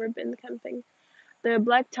have never been camping. The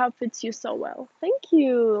black top fits you so well. Thank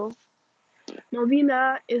you.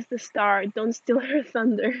 Malvina is the star. Don't steal her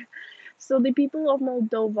thunder. So the people of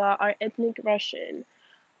Moldova are ethnic Russian,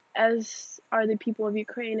 as are the people of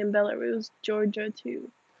Ukraine and Belarus, Georgia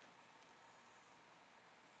too.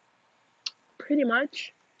 Pretty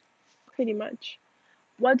much. Pretty much.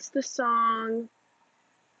 What's the song?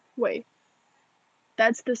 Wait,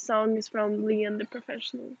 that's the song is from Leon the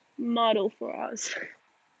Professional. Model for us.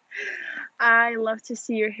 I love to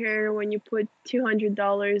see your hair when you put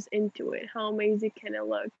 $200 into it. How amazing can it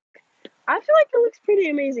look? I feel like it looks pretty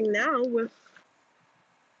amazing now with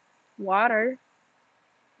water.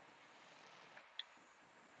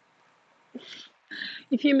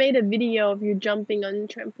 If you made a video of you jumping on a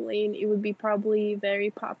trampoline, it would be probably very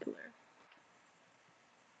popular.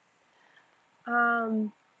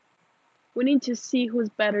 Um, we need to see who's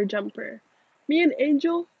better jumper. Me and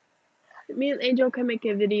Angel. Me and Angel can make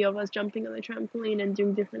a video of us jumping on the trampoline and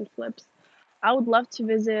doing different flips. I would love to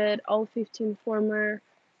visit all 15 former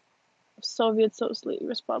Soviet Socialist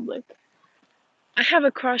Republic. I have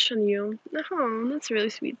a crush on you. Oh, that's really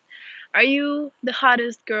sweet. Are you the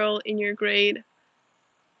hottest girl in your grade?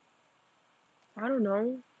 I don't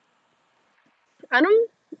know. I don't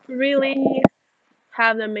really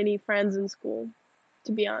have that many friends in school,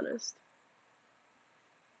 to be honest.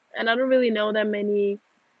 And I don't really know that many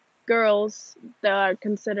girls that are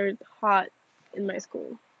considered hot in my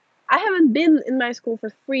school. I haven't been in my school for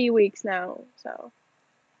 3 weeks now, so.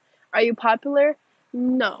 Are you popular?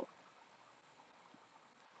 No.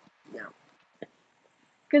 No.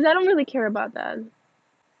 Because I don't really care about that.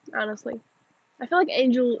 honestly. I feel like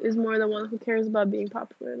Angel is more the one who cares about being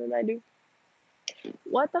popular than I do.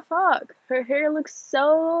 What the fuck? Her hair looks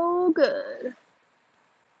so good.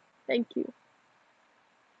 Thank you.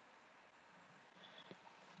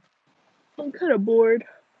 I'm kind of bored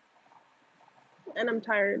and I'm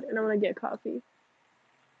tired and I want to get coffee.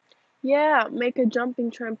 Yeah, make a jumping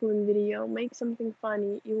trampoline video. Make something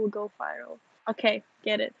funny. It will go viral. Okay,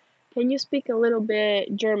 get it. Can you speak a little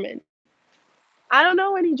bit German? I don't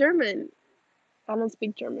know any German. I don't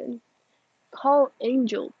speak German. Call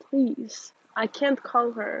Angel, please. I can't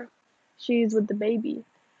call her. She's with the baby.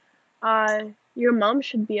 Your mom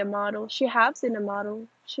should be a model. She has been a model.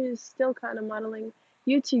 She's still kind of modeling.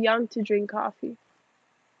 You too young to drink coffee.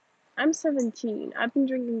 I'm 17. I've been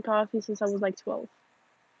drinking coffee since I was like 12.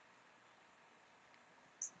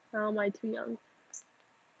 How am I too young?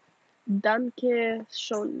 Danke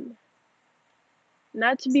schon.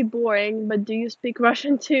 Not to be boring, but do you speak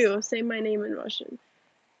Russian too? Say my name in Russian.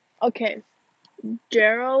 Okay.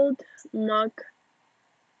 Gerald McLaughlin.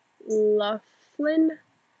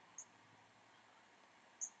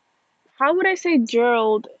 How would I say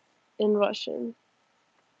Gerald in Russian?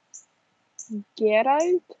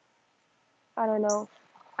 Gerald? I don't know.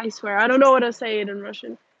 I swear, I don't know how to say it in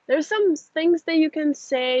Russian. There's some things that you can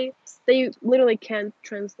say that you literally can't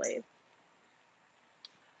translate.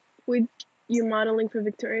 Would you modeling for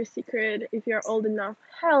Victoria's Secret if you're old enough?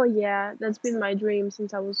 Hell yeah, that's been my dream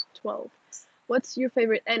since I was 12. What's your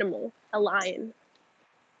favorite animal? A lion.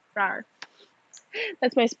 Rar.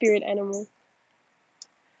 That's my spirit animal.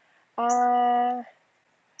 Uh,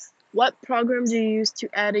 what program do you use to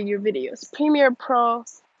edit your videos? Premiere Pro,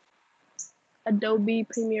 Adobe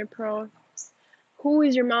Premiere Pro. Who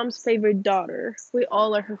is your mom's favorite daughter? We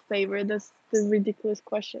all are her favorite. That's the ridiculous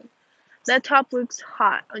question. That top looks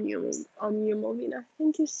hot on you, Malvina.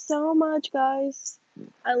 Thank you so much, guys.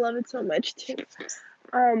 I love it so much too.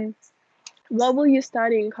 Um, what will you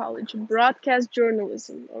study in college? Broadcast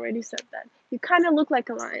journalism. Already said that. You kind of look like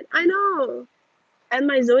a lion. I know. And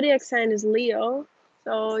my zodiac sign is Leo,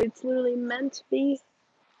 so it's literally meant to be.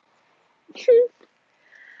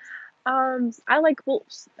 I like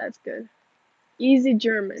wolves. That's good. Easy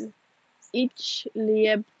German. Ich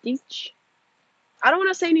liebe dich. I don't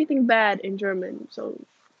want to say anything bad in German, so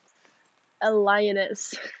a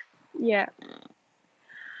lioness. Yeah.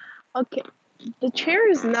 Okay. The chair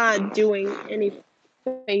is not doing any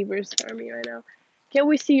favors for me right now. Can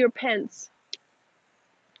we see your pants?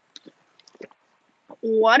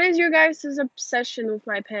 What is your guys' obsession with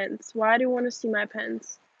my pants? Why do you want to see my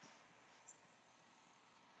pants?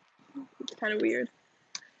 It's kind of weird.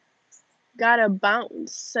 Gotta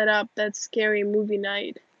bounce. Set up that scary movie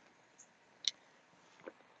night.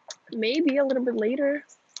 Maybe a little bit later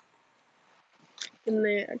in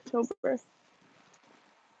the October.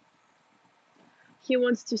 He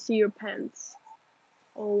wants to see your pants.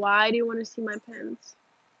 Why do you want to see my pants?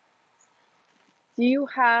 Do you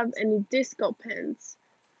have any disco pants?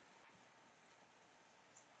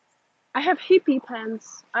 I have hippie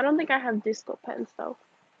pants. I don't think I have disco pants though.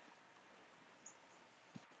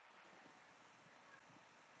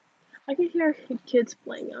 I can hear kids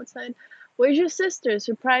playing outside. Where's your sister?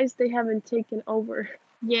 Surprised they haven't taken over.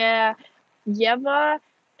 Yeah, Yeva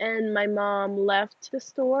and my mom left the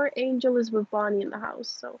store. Angel is with Bonnie in the house.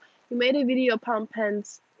 So you made a video upon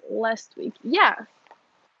pens last week. Yeah,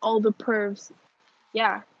 all the pervs.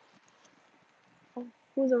 Yeah. Oh,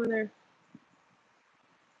 who's over there?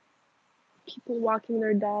 People walking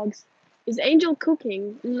their dogs. Is Angel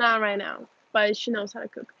cooking? Not right now, but she knows how to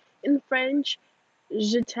cook. In French,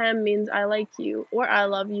 je t'aime means I like you or I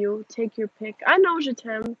love you. Take your pick. I know je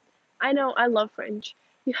t'aime. I know I love French.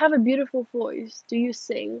 You have a beautiful voice. Do you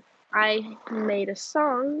sing? I made a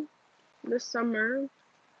song this summer.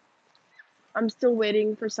 I'm still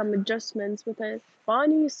waiting for some adjustments with it.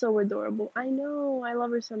 Bonnie is so adorable. I know. I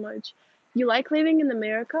love her so much. You like living in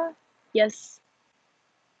America? Yes,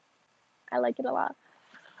 I like it a lot.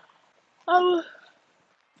 Oh,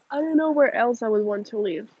 I don't know where else I would want to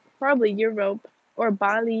live. Probably Europe or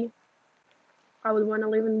Bali. I would want to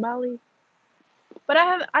live in Bali.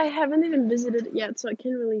 But I haven't even visited it yet, so I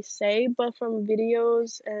can't really say. But from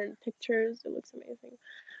videos and pictures, it looks amazing.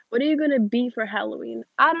 What are you gonna be for Halloween?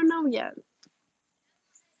 I don't know yet,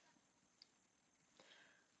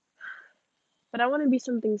 but I want to be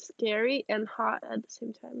something scary and hot at the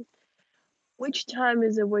same time. Which time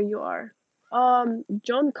is it where you are?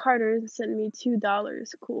 John Carter sent me $2.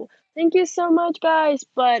 Cool. Thank you so much, guys.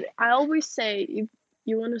 But I always say, if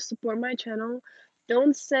you want to support my channel,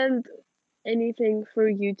 don't send anything for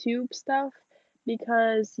YouTube stuff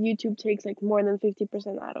because YouTube takes like more than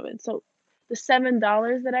 50% out of it. So The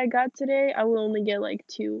 $7 that I got today, I will only get like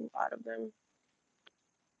 2 out of them.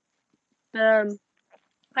 Um,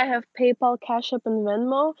 I have PayPal, CashApp, and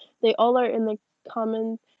Venmo. They all are in the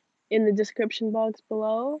comment in the description box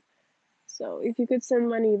below. So if you could send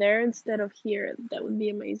money there instead of here, that would be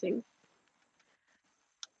amazing.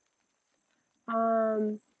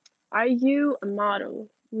 Um, are you a model?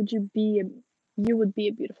 You would be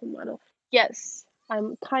a beautiful model. Yes,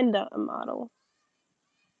 I'm kinda a model.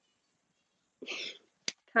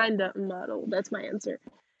 Kinda a model. That's my answer.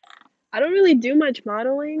 I don't really do much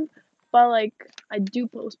modeling, but like I do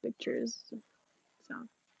post pictures. So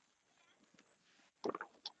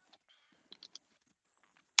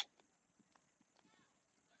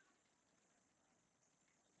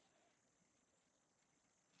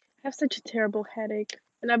I have such a terrible headache,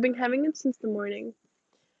 and I've been having it since the morning.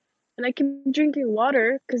 And I keep drinking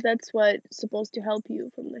water because that's what's supposed to help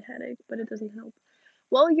you from the headache, but it doesn't help.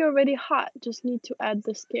 Well, you're already hot. Just need to add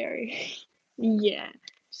the scary. Yeah.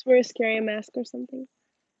 Just wear a scary mask or something.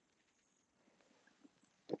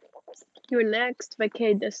 Your next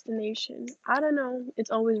vacay destination. I don't know.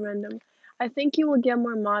 It's always random. I think you will get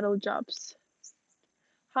more model jobs.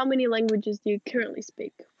 How many languages do you currently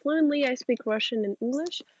speak? Fluently, I speak Russian and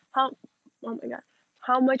English. How? Oh my god.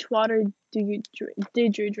 How much water did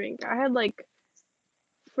you drink? I had like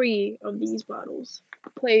 3 of these bottles.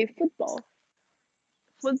 Play football.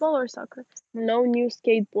 Football or soccer? No new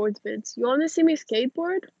skateboard vids. You want to see me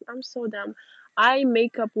skateboard? I'm so dumb. I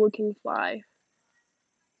make up looking fly.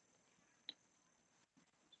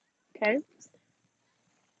 Okay.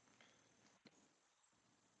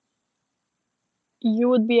 You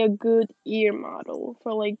would be a good ear model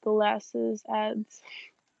for like glasses ads.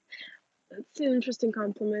 That's an interesting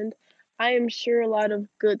compliment. I am sure a lot of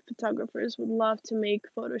good photographers would love to make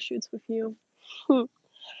photo shoots with you.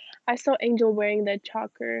 I saw Angel wearing that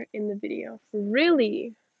choker in the video.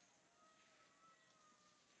 Really?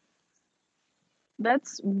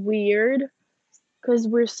 That's weird because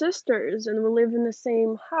we're sisters and we live in the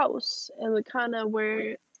same house and we kind of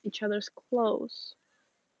wear each other's clothes.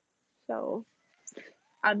 So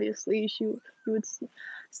obviously you would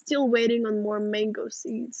still waiting on more mango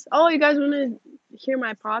seeds. Oh, you guys want to hear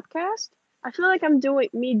my podcast? I feel like I'm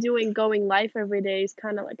doing going live every day is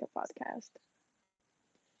kind of like a podcast.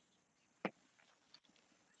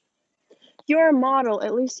 You're a model.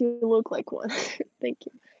 At least you look like one. Thank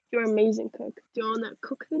you. You're an amazing cook. Do you want a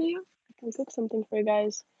cook video? I can cook something for you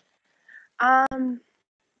guys. Um,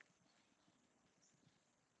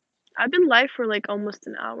 I've been live for like almost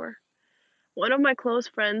an hour. One of my close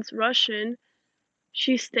friends, Russian,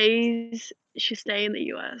 she stay in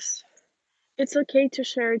the US. It's okay to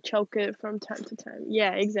share chocolate from time to time.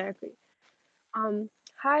 Yeah, exactly. Um,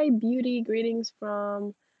 hi beauty, greetings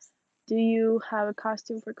from do you have a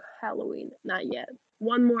costume for Halloween? Not yet.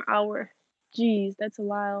 1 more hour. Jeez, that's a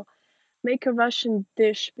while. Make a Russian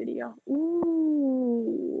dish video.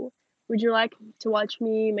 Ooh. Would you like to watch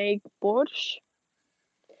me make borscht?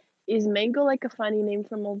 Is Mango like a funny name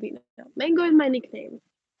for Malvina? Mango is my nickname.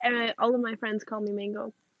 All of my friends call me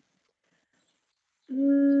Mango.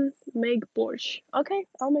 Make borscht. Okay,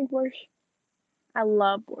 I'll make borscht. I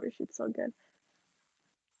love borscht. It's so good.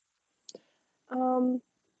 Um,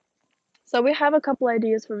 so we have a couple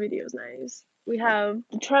ideas for videos, nice. We have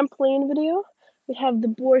the trampoline video, we have the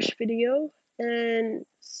borscht video, and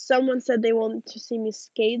someone said they want to see me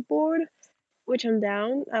skateboard, which I'm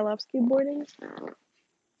down. I love skateboarding.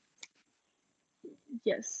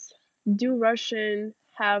 Yes. Do Russian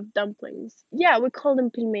have dumplings? Yeah, we call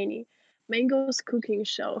them pelmeni. Mango's cooking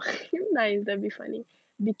show. Nice, that'd be funny.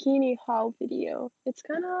 Bikini haul video. It's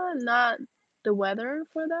kind of not the weather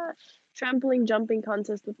for that. Trampoline jumping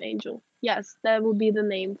contest with Angel. Yes, that will be the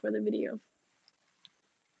name for the video.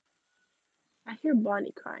 I hear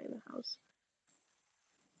Bonnie cry in the house.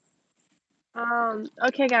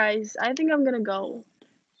 Okay, guys, I think I'm gonna go.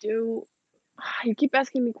 Do you keep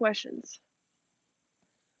asking me questions?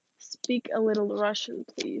 Speak a little Russian,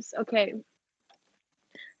 please. Okay.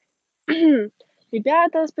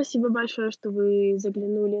 Ребята, спасибо большое, что вы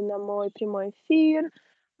заглянули на мой прямой эфир.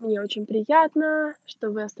 Мне очень приятно, что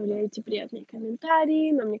вы оставляете приятные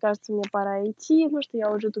комментарии, но мне кажется, мне пора идти, потому что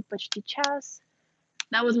я уже тут почти час.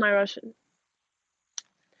 That was my Russian.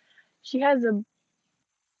 She has a...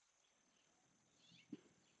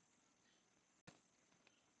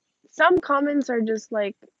 Some comments are just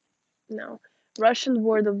like, no. Russian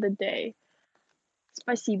word of the day.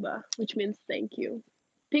 Спасибо, which means thank you.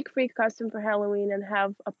 Pick free costume for Halloween and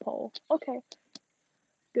have a poll. Okay.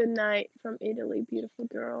 Good night from Italy, beautiful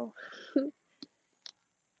girl.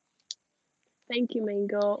 Thank you,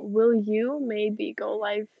 Mango. Will you maybe go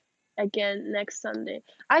live again next Sunday.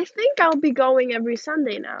 I think I'll be going every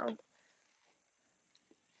Sunday now.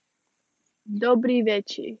 Dobry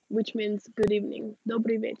wieczór, which means good evening.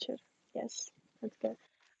 Dobry wieczór. Yes, that's good.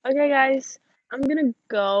 Okay, guys, I'm gonna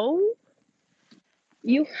go.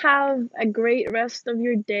 You have a great rest of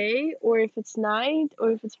your day, or if it's night,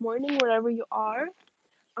 or if it's morning, wherever you are.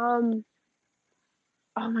 Um,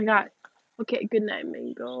 oh my god. Okay, good night,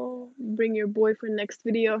 Mango. Bring your boyfriend next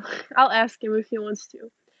video. I'll ask him if he wants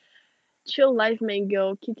to. Chill life,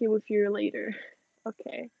 Mango. Kick it with you later.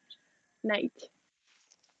 Okay, night.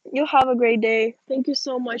 You have a great day. Thank you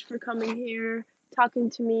so much for coming here, talking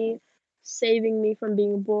to me, saving me from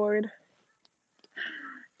being bored.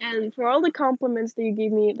 And for all the compliments that you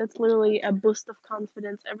gave me, that's literally a boost of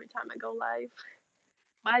confidence every time I go live.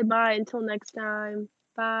 Bye bye. Until next time.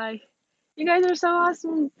 Bye. You guys are so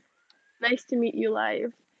awesome. Nice to meet you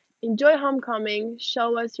live. Enjoy homecoming.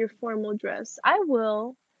 Show us your formal dress. I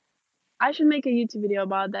will. I should make a YouTube video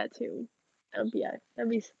about that too. That'd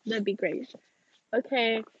be great.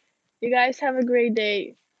 Okay. You guys have a great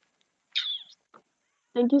day.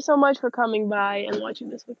 Thank you so much for coming by and watching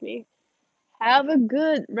this with me. Have a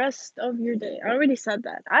good rest of your day. I already said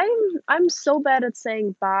that. I'm so bad at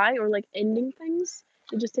saying bye or like ending things.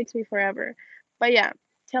 It just takes me forever. But yeah,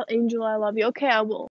 tell Angel I love you. Okay, I will.